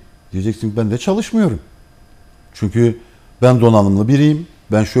şey ne? Diyeceksin ki ben de çalışmıyorum. Çünkü ben donanımlı biriyim,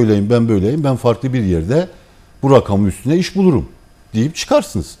 ben şöyleyim, ben böyleyim, ben farklı bir yerde bu rakamın üstüne iş bulurum deyip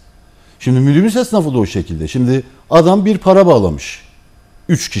çıkarsınız. Şimdi minibüs esnafı da o şekilde. Şimdi adam bir para bağlamış.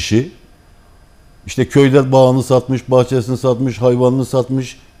 3 kişi. İşte köyde bağını satmış, bahçesini satmış, hayvanını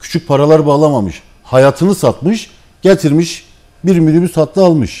satmış. Küçük paralar bağlamamış. Hayatını satmış, getirmiş bir minibüs hattı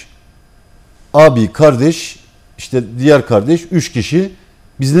almış. Abi, kardeş, işte diğer kardeş, 3 kişi.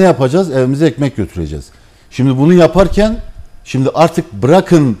 Biz ne yapacağız? Evimize ekmek götüreceğiz. Şimdi bunu yaparken, şimdi artık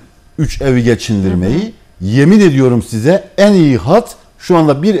bırakın 3 evi geçindirmeyi. Yemin ediyorum size, en iyi hat şu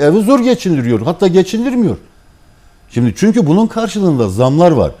anda bir evi zor geçindiriyor. Hatta geçindirmiyor. Şimdi çünkü bunun karşılığında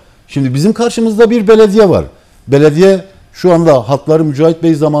zamlar var. Şimdi bizim karşımızda bir belediye var. Belediye şu anda hatları Mücahit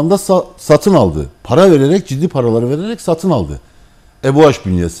Bey zamanında satın aldı. Para vererek, ciddi paraları vererek satın aldı. EBOŞ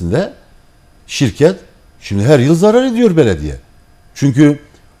bünyesinde şirket. Şimdi her yıl zarar ediyor belediye. Çünkü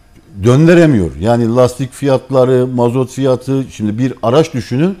döndüremiyor. Yani lastik fiyatları, mazot fiyatı, şimdi bir araç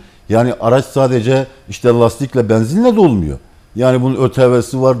düşünün. Yani araç sadece işte lastikle, benzinle de olmuyor. Yani bunun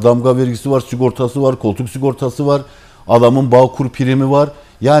ÖTV'si var, damga vergisi var, sigortası var, koltuk sigortası var, adamın Bağkur primi var.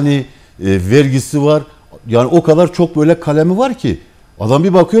 Yani vergisi var. Yani o kadar çok böyle kalemi var ki adam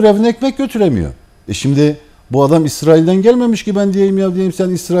bir bakıyor evine ekmek götüremiyor. Şimdi bu adam İsrail'den gelmemiş ki ben diyeyim sen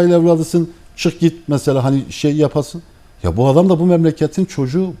İsrail evladısın, çık git mesela, hani şey yapasın. Ya bu adam da bu memleketin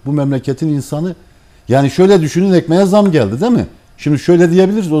çocuğu, bu memleketin insanı. Yani şöyle düşünün, ekmeğe zam geldi değil mi? Şimdi şöyle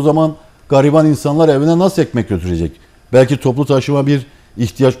diyebiliriz, o zaman gariban insanlar evine nasıl ekmek götürecek? Belki toplu taşıma bir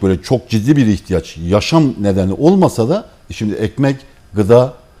ihtiyaç, böyle çok ciddi bir ihtiyaç, yaşam nedeni olmasa da şimdi ekmek,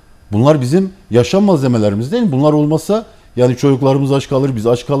 gıda, bunlar bizim yaşam malzemelerimiz değil mi? Bunlar olmasa yani çocuklarımız aç kalır, biz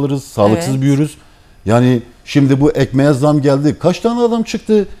aç kalırız, sağlıksız büyürüz. Yani şimdi bu ekmeğe zam geldi. Kaç tane adam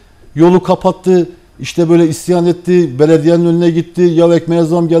çıktı, yolu kapattı, işte böyle isyan etti, belediyenin önüne gitti. Ya ekmeğe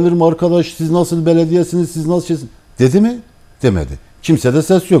zam gelir mi arkadaş, siz nasıl belediyesiniz, siz nasıl şeysiniz? Dedi mi? Demedi. Kimsede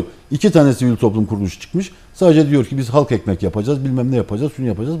ses yok. 2 tane sivil toplum kuruluşu çıkmış. Sadece diyor ki biz halk ekmek yapacağız, bilmem ne yapacağız, şunu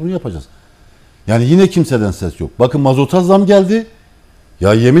yapacağız, bunu yapacağız. Yani yine kimseden ses yok. Bakın mazota zam geldi.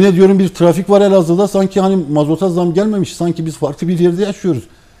 Ya yemin ediyorum bir trafik var Elazığ'da, sanki hani mazota zam gelmemiş, sanki biz farklı bir yerde yaşıyoruz.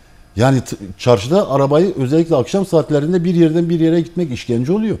 Yani çarşıda arabayı özellikle akşam saatlerinde bir yerden bir yere gitmek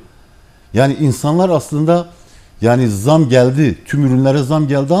işkence oluyor. Yani insanlar aslında, yani zam geldi, tüm ürünlere zam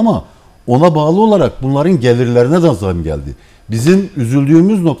geldi ama ona bağlı olarak bunların gelirlerine de zam geldi. Bizim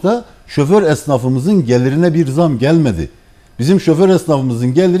üzüldüğümüz nokta, şoför esnafımızın gelirine bir zam gelmedi. Bizim şoför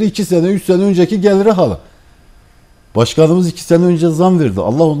esnafımızın geliri 2 sene 3 sene önceki geliri hala. Başkanımız 2 sene önce zam verdi.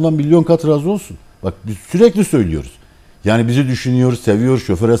 Allah ondan milyon kat razı olsun. Bak biz sürekli söylüyoruz. Yani bizi düşünüyor, seviyor,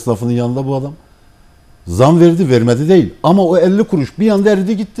 şoför esnafının yanında bu adam. Zam verdi, vermedi değil. Ama o 50 kuruş bir anda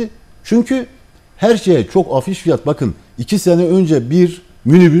eridi gitti. Çünkü her şeye çok afiş fiyat. Bakın 2 sene önce bir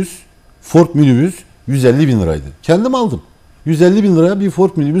minibüs, Ford minibüs 150 bin liraydı. Kendim aldım. 150 bin liraya bir Ford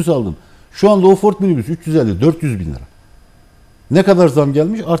minibüs aldım. Şu anda o Ford minibüs 350-400 bin lira. Ne kadar zam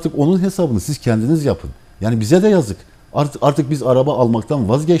gelmiş? Artık onun hesabını siz kendiniz yapın. Yani bize de yazık. Artık biz araba almaktan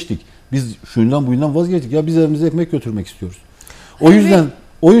vazgeçtik. Biz şundan buyundan vazgeçtik. Ya biz evimize ekmek götürmek istiyoruz.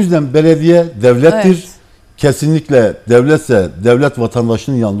 O yüzden belediye devlettir. Evet. Kesinlikle devletse devlet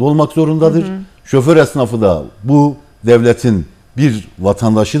vatandaşının yanında olmak zorundadır. Şoför esnafı da bu devletin bir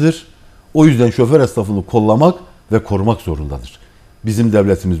vatandaşıdır. O yüzden şoför esnafını kollamak ve korumak zorundadır. Bizim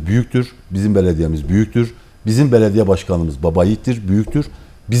devletimiz büyüktür, bizim belediyemiz büyüktür, bizim belediye başkanımız baba yiğittir, büyüktür.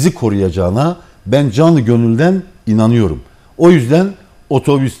 Bizi koruyacağına ben canı gönülden inanıyorum. O yüzden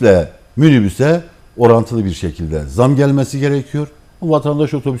otobüsle minibüse orantılı bir şekilde zam gelmesi gerekiyor.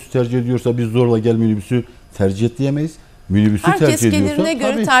 Vatandaş otobüsü tercih ediyorsa biz zorla gel minibüsü tercih et diyemeyiz. Minibüsü herkes tercih ediyorsa gelirine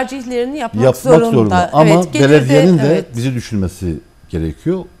göre tabii tercihlerini yapmak zorunda. Ama evet, belediyenin de evet, bizi düşünmesi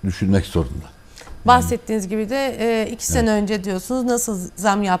gerekiyor. Düşünmek zorunda. bahsettiğiniz gibi de 2 sene önce diyorsunuz nasıl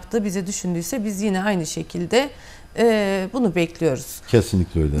zam yaptı bizi düşündüyse biz yine aynı şekilde bunu bekliyoruz.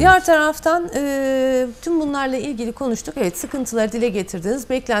 Kesinlikle öyle. Diğer taraftan tüm bunlarla ilgili konuştuk. Evet, sıkıntıları dile getirdiniz,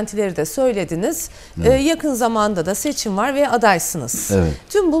 beklentileri de söylediniz. Evet. Yakın zamanda da seçim var ve adaysınız. Evet.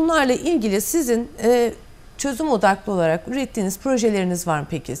 Tüm bunlarla ilgili sizin çözüm odaklı olarak ürettiğiniz projeleriniz var mı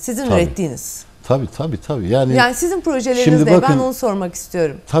peki? Sizin Tabii. ürettiğiniz. Tabii. Yani sizin projeleriniz şimdi ne? bakın, Ben onu sormak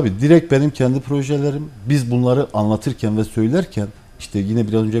istiyorum. tabii direkt benim kendi projelerim. Biz bunları anlatırken ve söylerken işte yine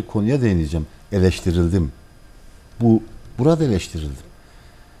biraz önce konuya değineceğim. Eleştirildim. Burada eleştirildim.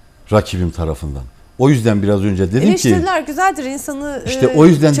 Rakibim tarafından. O yüzden biraz önce dedim ki Eleştiriler güzeldir, insanı işte o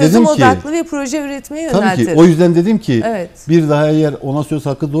yüzden çözüm dedim ki odaklı ve proje üretmeye yöneltir. tabii ki o yüzden dedim ki Evet. bir daha eğer ona söz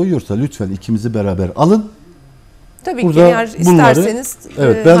hakkı doğuyorsa lütfen ikimizi beraber alın. Tabii ki Burada eğer isterseniz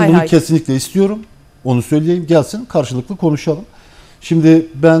evet ben bunu kesinlikle istiyorum. Onu söyleyeyim, gelsin karşılıklı konuşalım. Şimdi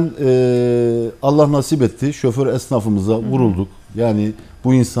ben Allah nasip etti, şoför esnafımıza vurulduk. Yani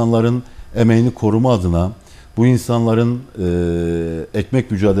bu insanların emeğini koruma adına, bu insanların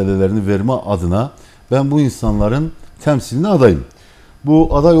ekmek mücadelelerini verme adına ben bu insanların temsiline adayım.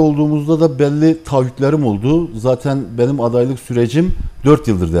 Bu aday olduğumuzda da belli taahhütlerim oldu. Zaten benim adaylık sürecim 4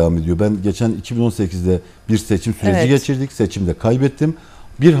 yıldır devam ediyor. Ben geçen 2018'de bir seçim süreci geçirdik. Seçimde kaybettim.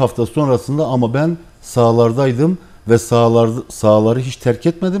 Bir hafta sonrasında ama ben sahalardaydım ve sahaları hiç terk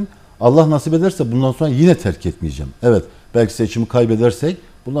etmedim. Allah nasip ederse bundan sonra yine terk etmeyeceğim. Evet, belki seçimi kaybedersek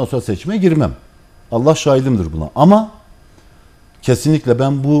bundan sonra seçime girmem. Allah şahidimdir buna. Ama kesinlikle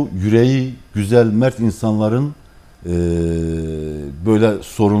ben bu yüreği güzel, mert insanların böyle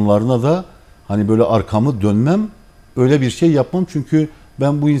sorunlarına da hani böyle arkamı dönmem, öyle bir şey yapmam. Çünkü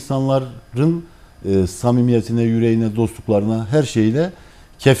ben bu insanların samimiyetine, yüreğine, dostluklarına, her şeyle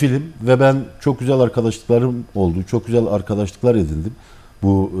kefilim ve ben çok güzel arkadaşlıklarım oldu. Çok güzel arkadaşlıklar edindim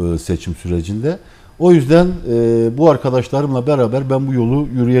bu seçim sürecinde. O yüzden bu arkadaşlarımla beraber ben bu yolu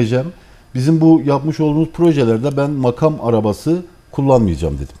yürüyeceğim. Bizim bu yapmış olduğumuz projelerde ben makam arabası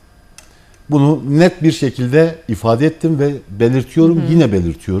kullanmayacağım dedim. Bunu net bir şekilde ifade ettim ve belirtiyorum, yine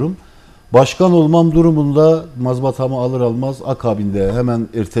belirtiyorum. Başkan olmam durumunda mazbatamı alır almaz akabinde hemen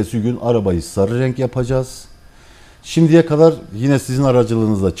ertesi gün arabayı sarı renk yapacağız. Şimdiye kadar yine sizin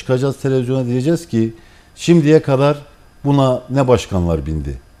aracılığınızla çıkacağız televizyona, diyeceğiz ki şimdiye kadar buna ne başkanlar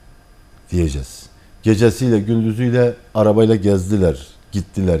bindi diyeceğiz. Gecesiyle gündüzüyle arabayla gezdiler,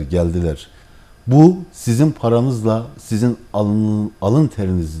 gittiler, geldiler. Bu sizin paranızla, sizin alın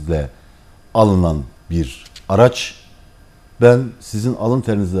terinizle alınan bir araç. Ben sizin alın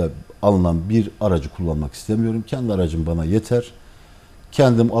terinizle alınan bir aracı kullanmak istemiyorum. Kendi aracım bana yeter.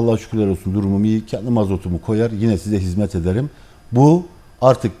 Kendim Allah'a şükürler olsun durumum iyi. Kendi mazotumu koyar yine size hizmet ederim. Bu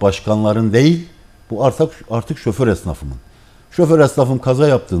artık başkanların değil, bu artık şoför esnafımın. Şoför esnafım kaza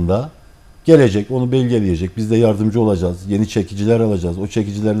yaptığında gelecek, onu belgeleyecek. Biz de yardımcı olacağız. Yeni çekiciler alacağız. O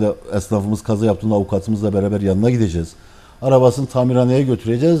çekicilerle esnafımız kaza yaptığında avukatımızla beraber yanına gideceğiz. Arabasını tamirhaneye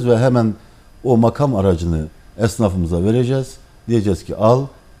götüreceğiz ve hemen o makam aracını esnafımıza vereceğiz. Diyeceğiz ki al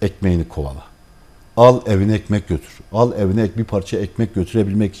ekmeğini kovala. Al evine ekmek götür. Al evine bir parça ekmek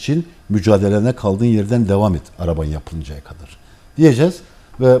götürebilmek için mücadelene kaldığın yerden devam et araban yapılıncaya kadar. Diyeceğiz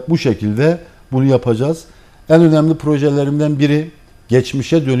ve bu şekilde bunu yapacağız. En önemli projelerimden biri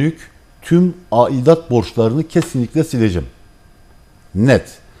geçmişe dönük tüm aidat borçlarını kesinlikle sileceğim.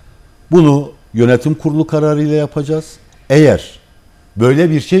 Net. Bunu yönetim kurulu kararıyla yapacağız. Eğer böyle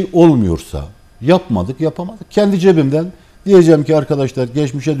bir şey olmuyorsa, yapamadık. Kendi cebimden diyeceğim ki arkadaşlar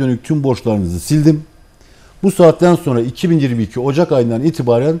geçmişe dönük tüm borçlarınızı sildim. Bu saatten sonra 2022 Ocak ayından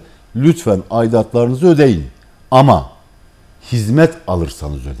itibaren lütfen aidatlarınızı ödeyin. Ama hizmet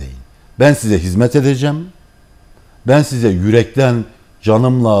alırsanız ödeyin. Ben size hizmet edeceğim. Ben size yürekten,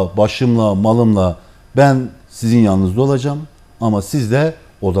 canımla, başımla, malımla ben sizin yanınızda olacağım. Ama siz de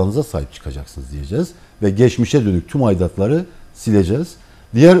odanıza sahip çıkacaksınız diyeceğiz. Ve geçmişe dönük tüm aidatları sileceğiz.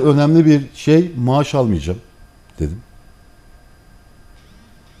 Diğer önemli bir şey, maaş almayacağım dedim.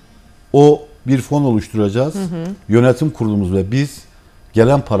 O bir fon oluşturacağız. Yönetim kurulumuz ve biz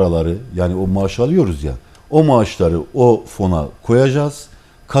gelen paraları, yani o maaş alıyoruz ya, o maaşları o fona koyacağız.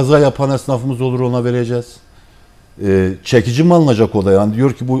 Kaza yapan esnafımız olur, ona vereceğiz. çekici mi alınacak oda? Yani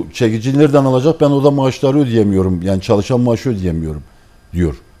diyor ki bu çekici nereden alacak? Ben oda maaşları ödeyemiyorum. Yani çalışan maaşı ödeyemiyorum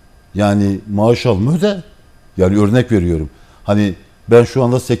diyor. Yani maaş almıyor da, yani örnek veriyorum. Hani ben şu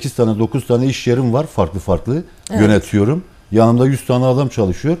anda 8 tane 9 tane iş yerim var, farklı farklı yönetiyorum. Yanımda 100 tane adam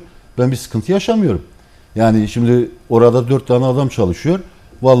çalışıyor. Ben bir sıkıntı yaşamıyorum. Yani şimdi orada 4 tane adam çalışıyor.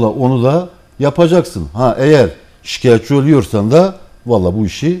 Valla onu da yapacaksın. Ha, eğer şikayetçi oluyorsan da valla bu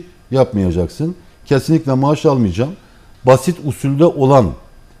işi yapmayacaksın. Kesinlikle maaş almayacağım. Basit usulde olan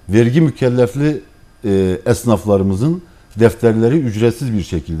vergi mükellefli esnaflarımızın defterleri ücretsiz bir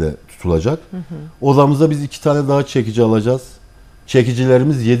şekilde tutulacak. Odamıza biz 2 tane daha çekici alacağız.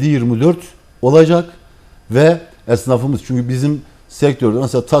 Çekicilerimiz 7/24 olacak ve esnafımız, çünkü bizim sektörde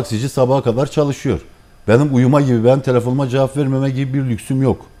mesela taksici sabaha kadar çalışıyor. Benim uyuma gibi, ben telefonuma cevap vermeme gibi bir lüksüm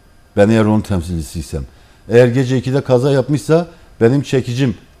yok. Ben eğer onun temsilcisiysem. Eğer gece 2'de kaza yapmışsa benim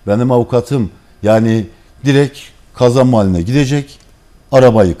çekicim, benim avukatım yani direkt kaza mahalline gidecek.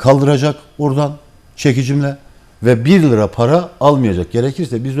 Arabayı kaldıracak oradan çekicimle ve 1 lira para almayacak.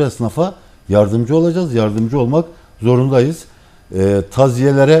 Gerekirse biz o esnafa yardımcı olacağız. Yardımcı olmak zorundayız.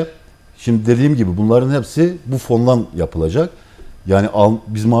 Taziyelere, şimdi dediğim gibi bunların hepsi bu fondan yapılacak. Yani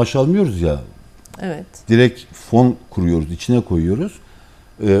biz maaş almıyoruz ya. Evet. Direkt fon kuruyoruz, içine koyuyoruz.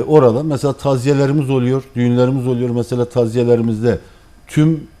 Orada mesela taziyelerimiz oluyor, düğünlerimiz oluyor. Mesela taziyelerimizde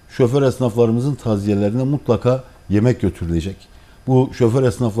tüm şoför esnaflarımızın taziyelerine mutlaka yemek götürülecek. Bu şoför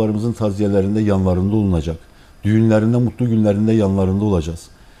esnaflarımızın taziyelerinde yanlarında olunacak. Düğünlerinde, mutlu günlerinde yanlarında olacağız.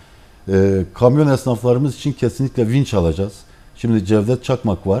 Kamyon esnaflarımız için kesinlikle vinç alacağız. Şimdi Cevdet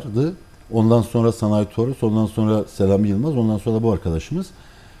Çakmak vardı. Ondan sonra Sanayi Torus, ondan sonra Selami Yılmaz, ondan sonra bu arkadaşımız.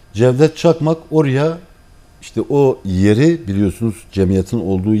 Cevdet Çakmak oraya, işte o yeri biliyorsunuz, cemiyetin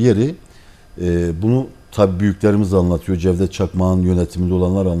olduğu yeri, bunu tabii büyüklerimiz anlatıyor. Cevdet Çakmak'ın yönetiminde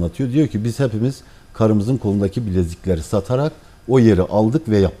olanlar anlatıyor. Diyor ki biz hepimiz karımızın kolundaki bilezikleri satarak o yeri aldık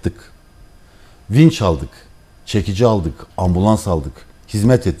ve yaptık. Vinç aldık, çekici aldık, ambulans aldık,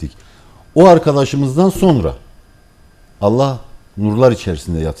 hizmet ettik. O arkadaşımızdan sonra Allah nurlar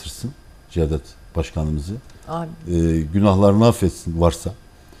içerisinde yatırsın Cevdet Başkanımızı. Günahlarını affetsin varsa.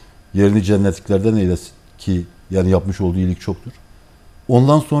 Yerini cennetliklerden eylesin ki yani yapmış olduğu iyilik çoktur.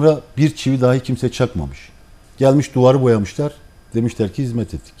 Ondan sonra bir çivi dahi kimse çakmamış. Gelmiş duvarı boyamışlar. Demişler ki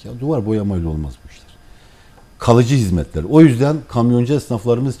hizmet ettik. Ya duvar boyamayla olmaz bu işler. Kalıcı hizmetler. O yüzden kamyoncu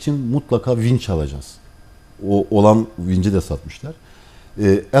esnaflarımız için mutlaka vinç alacağız. O olan vinci de satmışlar.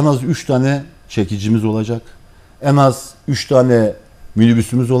 En az 3 tane çekicimiz olacak. En az 3 tane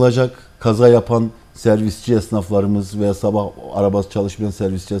minibüsümüz olacak. Kaza yapan servisçi esnaflarımız veya sabah arabası çalışmayan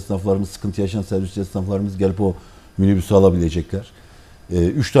servisçi esnaflarımız, sıkıntı yaşayan servisçi esnaflarımız gelip o minibüsü alabilecekler.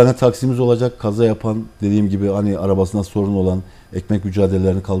 3 tane taksimiz olacak. Kaza yapan, dediğim gibi hani arabasında sorun olan, ekmek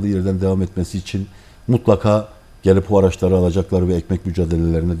mücadelelerinin kaldığı yerden devam etmesi için mutlaka gelip o araçları alacaklar ve ekmek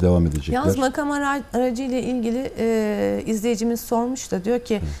mücadelelerine devam edecekler. Yalnız makam aracı ile ilgili izleyicimiz sormuş da diyor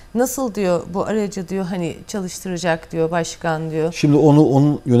ki nasıl diyor bu aracı diyor hani çalıştıracak diyor başkan diyor. Şimdi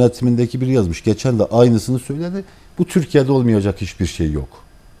onun yönetimindeki biri yazmış. Geçen de aynısını söyledi. Bu Türkiye'de olmayacak hiçbir şey yok.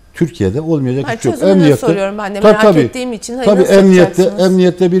 Türkiye'de olmayacak hiçbir şey yok. Emniyette soruyorum ben de merak ettiğim için. Hani tabii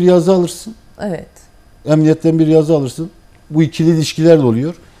emniyette bir yazı alırsın. Evet. Emniyetten bir yazı alırsın. Bu ikili ilişkiler de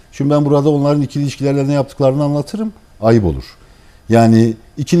oluyor. Şimdi ben burada onların ikili ilişkilerle ne yaptıklarını anlatırım. Ayıp olur. Yani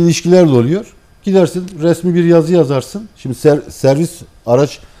ikili ilişkiler de oluyor. Gidersin resmi bir yazı yazarsın. Şimdi servis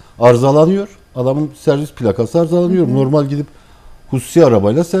araç arızalanıyor. Adamın servis plakası arızalanıyor. Normal gidip hususi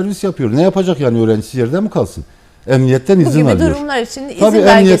arabayla servis yapıyor. Ne yapacak yani, öğrencisi yerde mi kalsın? Emniyetten izin alıyor. Bu gibi durumlar için izin tabii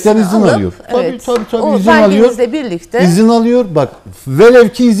emniyetten izin alıp, alıyor. Evet, tabii o izin alıyor. Birlikte. İzin alıyor. Bak velev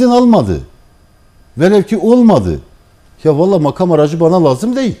ki izin almadı. Velev ki olmadı. Ya valla makam aracı bana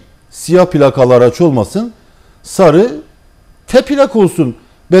lazım değil. Siyah plakalı araç olmasın. Sarı T plak olsun.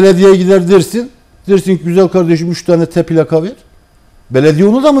 Belediyeye gider dersin. Dersin ki güzel kardeşim 3 tane T plaka ver. Belediye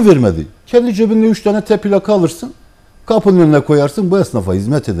onu da mı vermedi? Kendi cebinde 3 tane T plaka alırsın. Kapının önüne koyarsın. Bu esnafa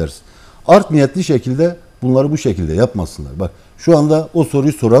hizmet edersin. Art niyetli şekilde bunları bu şekilde yapmasınlar. Bak şu anda o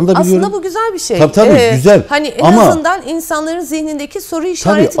soruyu soran da biliyorum. Aslında bu güzel bir şey. Tabii güzel. Hani en azından insanların zihnindeki soru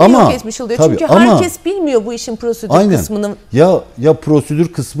işaretini yok etmiş oluyor. Çünkü herkes bilmiyor bu işin prosedür kısmını. Ya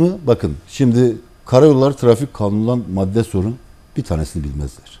prosedür kısmı, bakın şimdi Karayolları Trafik Kanunu'ndan madde sorun bir tanesini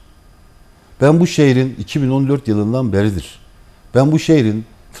bilmezler. Ben bu şehrin 2014 yılından beridir. Ben bu şehrin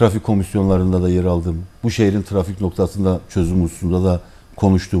trafik komisyonlarında da yer aldım. Bu şehrin trafik noktasında çözüm hususunda da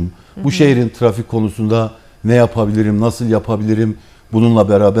konuştum. Bu şehrin trafik konusunda ne yapabilirim, nasıl yapabilirim? Bununla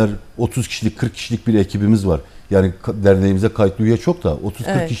beraber 30 kişilik, 40 kişilik bir ekibimiz var. Yani derneğimize kayıtlı üye çok da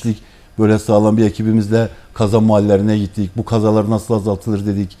 30-40 kişilik böyle sağlam bir ekibimizle kaza mahallelerine gittik. Bu kazalar nasıl azaltılır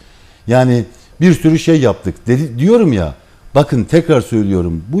dedik. Yani Bir sürü şey yaptık. Diyorum ya, bakın tekrar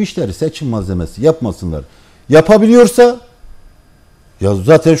söylüyorum. Bu işleri seçim malzemesi yapmasınlar. Yapabiliyorsa, ya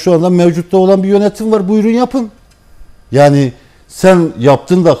zaten şu anda mevcutta olan bir yönetim var. Buyurun yapın. Yani sen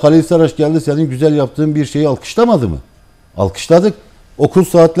yaptın da Halil Saraç geldi senin güzel yaptığın bir şeyi alkışlamadı mı? Alkışladık. Okul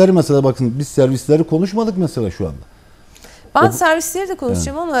saatleri mesela, bakın biz servisleri konuşmadık mesela şu anda. Ben servisleri de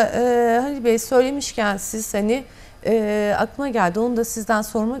konuşacağım ama Halil Bey söylemişken siz aklıma geldi, onu da sizden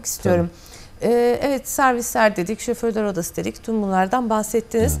sormak istiyorum. Evet, servisler dedik, şoförler odası dedik, tüm bunlardan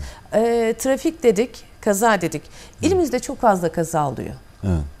bahsettiniz. Trafik dedik, kaza dedik. İlimizde çok fazla kaza oluyor.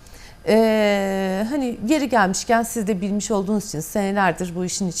 Evet. Hani geri gelmişken siz de bilmiş olduğunuz için senelerdir bu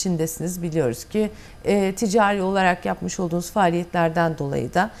işin içindesiniz. Biliyoruz ki ticari olarak yapmış olduğunuz faaliyetlerden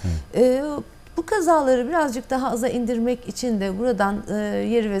dolayı da bu kazaları birazcık daha aza indirmek için de buradan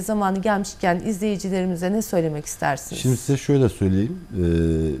yeri ve zamanı gelmişken izleyicilerimize ne söylemek istersiniz? Şimdi size şöyle söyleyeyim.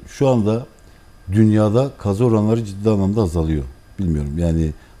 Şu anda dünyada kaza oranları ciddi anlamda azalıyor. Bilmiyorum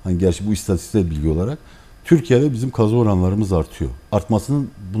yani, hani gerçi bu istatistiksel bilgi olarak. Türkiye'de bizim kaza oranlarımız artıyor. Artmasının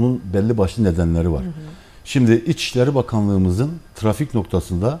bunun belli başlı nedenleri var. Şimdi İçişleri Bakanlığımızın trafik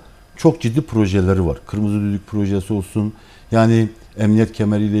noktasında çok ciddi projeleri var. Kırmızı düdük projesi olsun, yani emniyet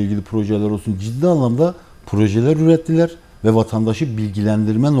kemeriyle ilgili projeler olsun, ciddi anlamda projeler ürettiler ve vatandaşı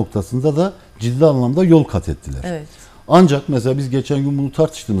bilgilendirme noktasında da ciddi anlamda yol kat ettiler. Evet. Ancak mesela biz geçen gün bunu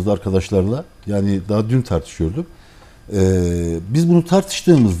tartıştığımızda arkadaşlarla, yani daha dün tartışıyorduk. Biz bunu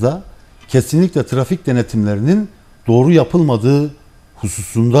tartıştığımızda kesinlikle trafik denetimlerinin doğru yapılmadığı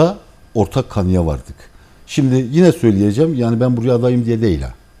hususunda ortak kanıya vardık. Şimdi yine söyleyeceğim, yani ben buraya adayım diye değil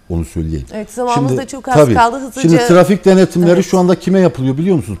ha. Onu söyleyeyim. Evet, zamanımız da çok az kaldı, hızlıca. Şimdi trafik denetimleri şu anda kime yapılıyor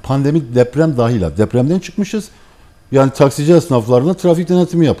biliyor musunuz? Pandemi, deprem dahil. Depremden çıkmışız. Yani taksici esnaflarına trafik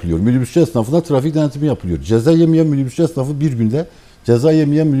denetimi yapılıyor. Minibüsçü esnafına trafik denetimi yapılıyor. Ceza yemeyen minibüsçü esnafı bir günde, ceza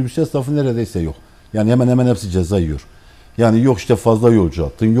yemeyen minibüsçü esnafı neredeyse yok. Yani hemen hemen hepsi ceza yiyor. Yani yok işte fazla yolcu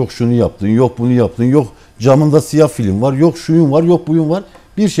attın, yok şunu yaptın, yok bunu yaptın, yok camında siyah film var, yok şuyun var, yok buyun var.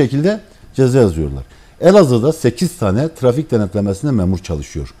 Bir şekilde ceza yazıyorlar. Elazığ'da 8 tane trafik denetlemesinde memur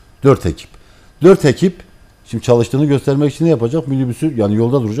çalışıyor. 4 ekip. 4 ekip şimdi çalıştığını göstermek için ne yapacak? Minibüsü, yani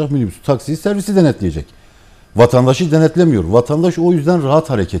yolda duracak minibüsü, taksiyi, servisi denetleyecek. Vatandaşı denetlemiyor. Vatandaş o yüzden rahat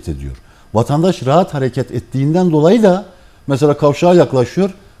hareket ediyor. Vatandaş rahat hareket ettiğinden dolayı da mesela kavşağa yaklaşıyor.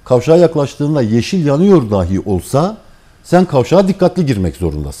 Kavşağa yaklaştığında yeşil yanıyor dahi olsa sen kavşağa dikkatli girmek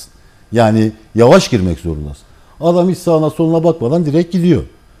zorundasın. Yani yavaş girmek zorundasın. Adam hiç sağına soluna bakmadan direkt gidiyor.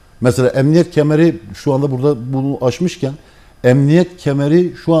 Mesela emniyet kemeri, şu anda burada bunu aşmışken, emniyet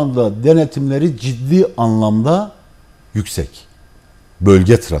kemeri şu anda denetimleri ciddi anlamda yüksek.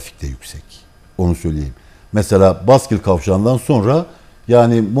 Bölge trafikte yüksek. Onu söyleyeyim. Mesela Baskil kavşağından sonra,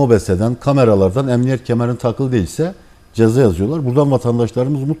 yani MOBESE'den, kameralardan emniyet kemerin takılı değilse ceza yazıyorlar. Buradan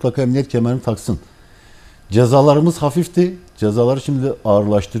vatandaşlarımız mutlaka emniyet kemerini taksın. Cezalarımız hafifti. Cezaları şimdi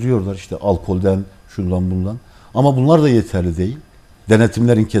ağırlaştırıyorlar. İşte alkolden, şundan bundan. Ama bunlar da yeterli değil.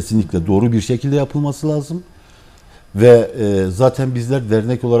 Denetimlerin kesinlikle doğru bir şekilde yapılması lazım. Ve zaten bizler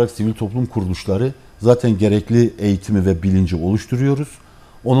dernek olarak sivil toplum kuruluşları zaten gerekli eğitimi ve bilinci oluşturuyoruz.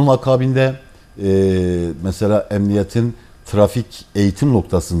 Onun akabinde mesela emniyetin trafik eğitim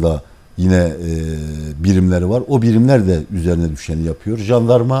noktasında yine birimleri var. O birimler de üzerine düşeni yapıyor.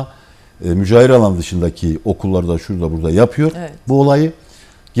 Jandarma mücahir alan dışındaki okullarda şurada burada yapıyor bu olayı.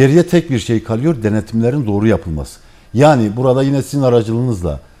 Geriye tek bir şey kalıyor: denetimlerin doğru yapılması. Yani burada yine sizin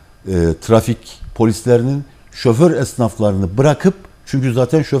aracılığınızla trafik polislerinin şoför esnaflarını bırakıp, çünkü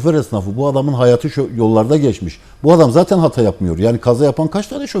zaten şoför esnafı, bu adamın hayatı yollarda geçmiş. Bu adam zaten hata yapmıyor. Yani kaza yapan kaç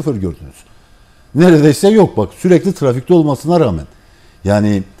tane şoför gördünüz? Neredeyse yok, bak, sürekli trafikte olmasına rağmen.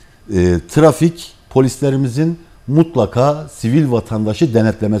 Yani trafik polislerimizin mutlaka sivil vatandaşı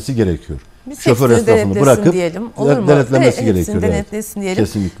denetlemesi gerekiyor. Şoför esnafını bırakıp diyelim, olur mu? denetlemesi gerekiyor. Denetlesin diyelim.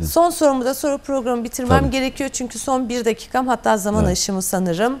 Kesinlikle. Son sorumu da sorup programı bitirmem gerekiyor. Çünkü son 1 dakikam, hatta zaman aşımı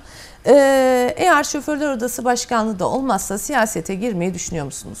sanırım. Eğer şoförler odası başkanlığı da olmazsa siyasete girmeyi düşünüyor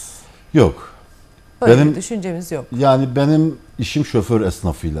musunuz? Yok. Böyle bir düşüncemiz yok. Yani benim işim şoför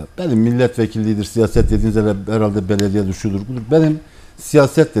esnafıyla. Benim milletvekilliğidir, siyaset dediğinizde herhalde belediye düşüdür budur. Benim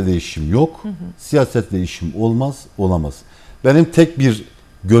siyasetle de işim yok. Siyasetle işim olmaz, olamaz. Benim tek bir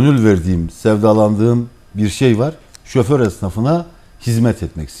gönül verdiğim, sevdalandığım bir şey var: şoför esnafına hizmet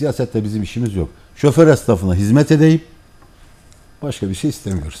etmek. Siyasette bizim işimiz yok. Şoför esnafına hizmet edeyim, başka bir şey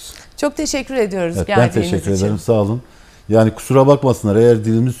istemiyoruz. Çok teşekkür ediyoruz geldiğiniz için. Ben teşekkür ederim, sağ olun. Yani kusura bakmasınlar eğer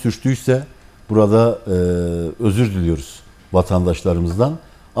dilimiz sürçtüyse, burada özür diliyoruz vatandaşlarımızdan.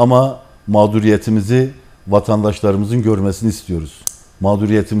 Ama mağduriyetimizi vatandaşlarımızın görmesini istiyoruz.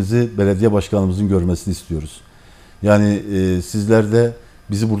 Mağduriyetimizi belediye başkanımızın görmesini istiyoruz. Yani sizler de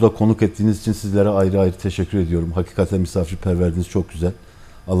Bizi burada konuk ettiğiniz için sizlere ayrı ayrı teşekkür ediyorum. Hakikaten misafirperverliğiniz çok güzel.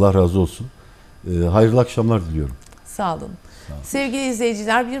 Allah razı olsun. Hayırlı akşamlar diliyorum. Sağ olun. Sevgili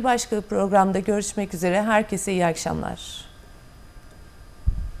izleyiciler, bir başka programda görüşmek üzere. Herkese iyi akşamlar.